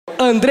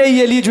Andrei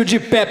e Elídio de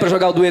pé para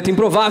jogar o Dueto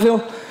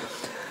Improvável.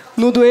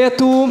 No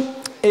dueto,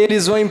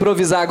 eles vão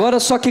improvisar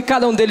agora, só que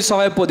cada um deles só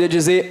vai poder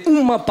dizer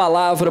uma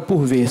palavra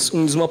por vez.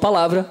 Um diz uma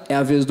palavra, é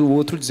a vez do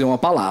outro dizer uma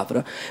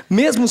palavra.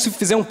 Mesmo se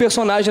fizer um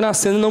personagem na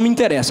cena, não me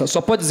interessa. Só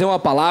pode dizer uma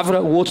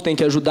palavra, o outro tem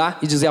que ajudar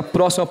e dizer a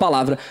próxima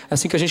palavra. É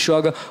assim que a gente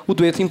joga o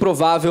Dueto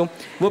Improvável.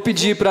 Vou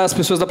pedir para as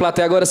pessoas da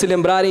plateia agora se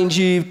lembrarem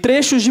de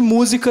trechos de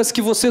músicas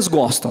que vocês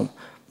gostam.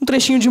 Um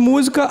trechinho de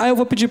música, aí eu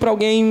vou pedir para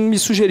alguém me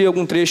sugerir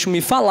algum trecho,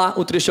 me falar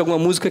o trecho de alguma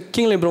música.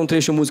 Quem lembrou um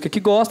trecho de música que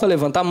gosta,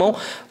 levanta a mão.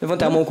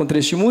 Levanta a mão com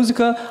trecho de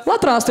música. Lá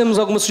atrás temos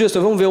algumas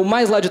sugestões. Vamos ver o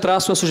mais lá de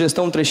trás, sua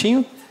sugestão, um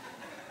trechinho.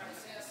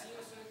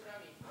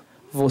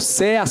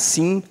 Você é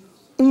assim,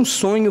 um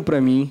sonho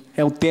para mim.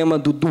 É o tema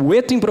do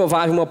Dueto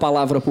Improvável, uma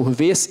palavra por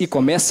vez. E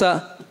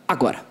começa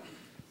agora.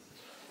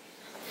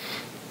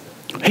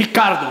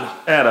 Ricardo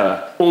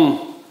era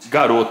um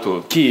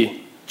garoto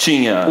que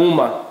tinha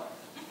uma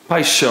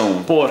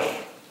paixão por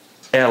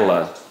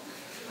ela,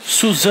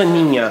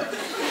 Suzaninha,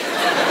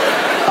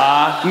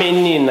 a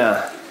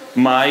menina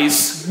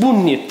mais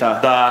bonita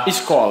da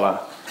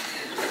escola.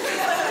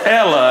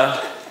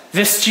 Ela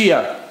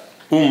vestia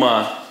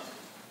uma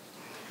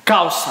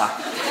calça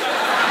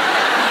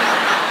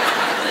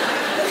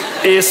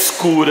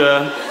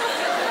escura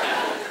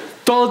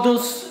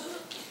todos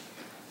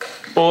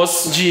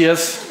os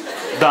dias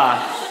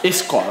da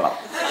escola.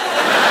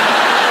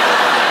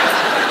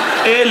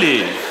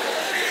 Ele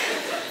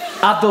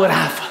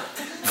adorava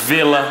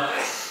vê-la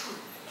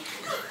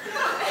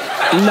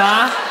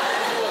na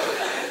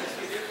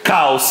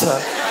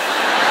calça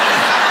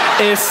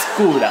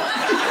escura.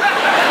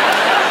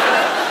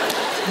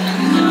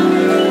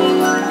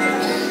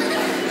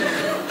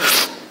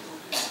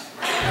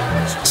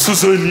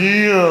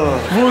 Suzaninha,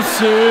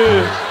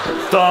 Você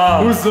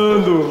tá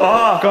usando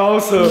a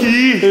calça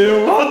que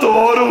eu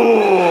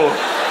adoro.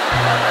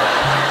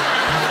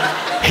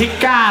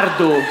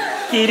 Ricardo,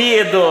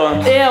 Querido,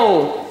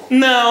 eu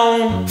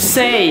não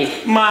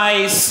sei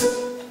mais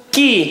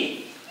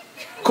que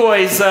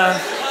coisa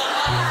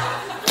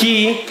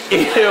que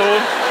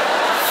eu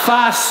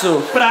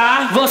faço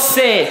pra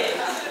você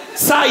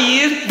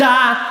sair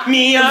da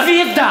minha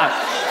vida.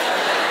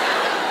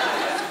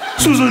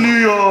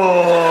 Suzaninha,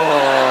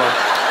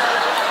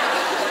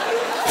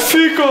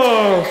 Fica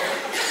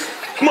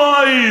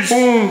mais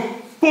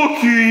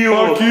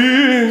pouquinho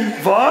aqui.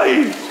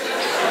 vai.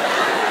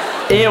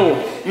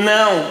 Eu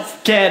Não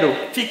quero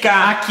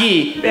ficar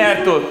aqui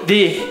perto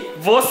de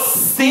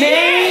você.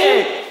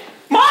 Nem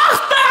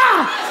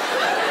Morta!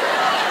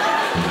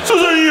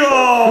 Suzaninha!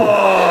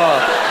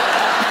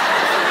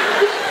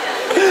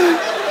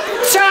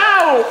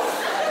 Tchau!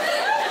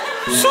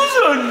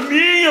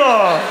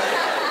 Suzaninha!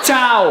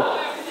 Tchau!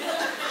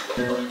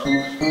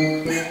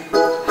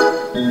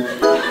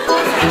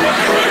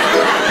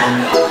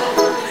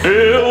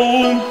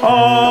 Eu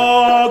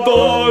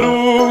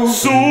adoro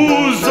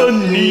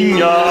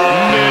Suzaninha,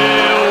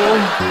 meu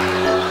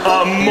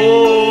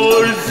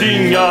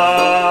amorzinha.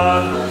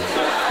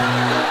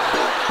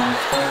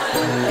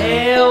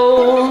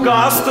 Eu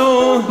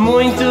Gosto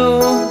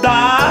muito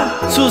da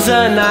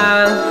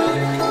Suzana.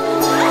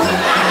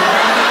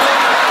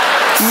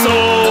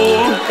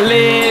 sou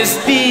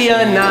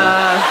Lesbiana.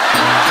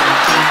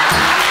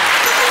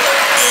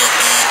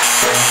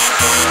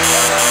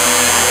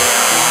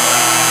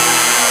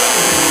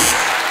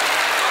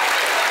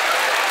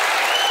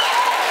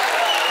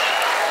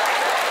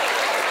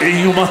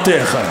 Em uma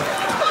terra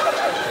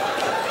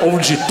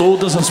onde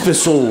todas as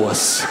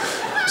pessoas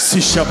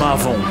se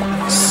chamavam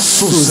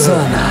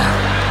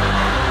Suzana.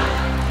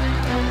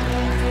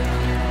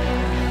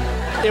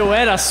 Eu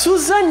era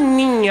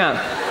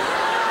Suzaninha.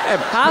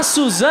 A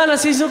Suzana,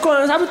 vocês não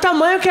sabem o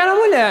tamanho que era a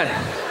mulher.